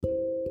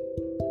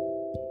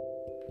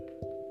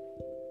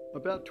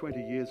About 20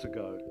 years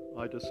ago,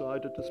 I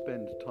decided to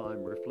spend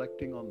time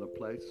reflecting on the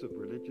place of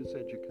religious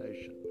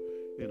education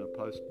in a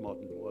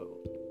postmodern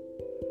world.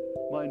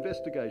 My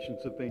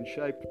investigations have been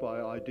shaped by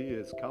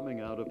ideas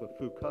coming out of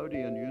a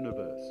Foucauldian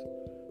universe,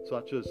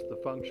 such as the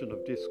function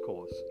of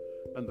discourse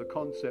and the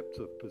concepts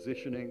of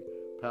positioning,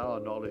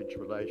 power-knowledge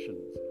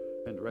relations,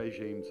 and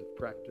regimes of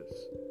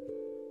practice.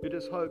 It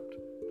is hoped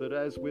that,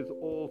 as with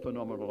all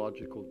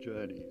phenomenological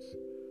journeys,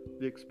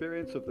 the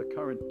experience of the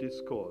current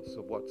discourse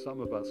of what some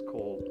of us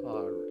call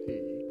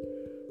RE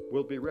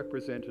will be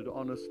represented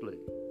honestly,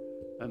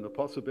 and the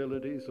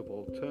possibilities of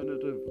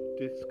alternative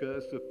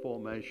discursive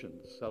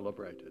formations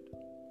celebrated.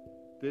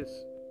 This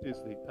is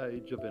the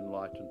age of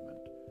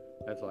enlightenment,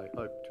 as I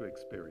hope to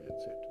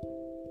experience it.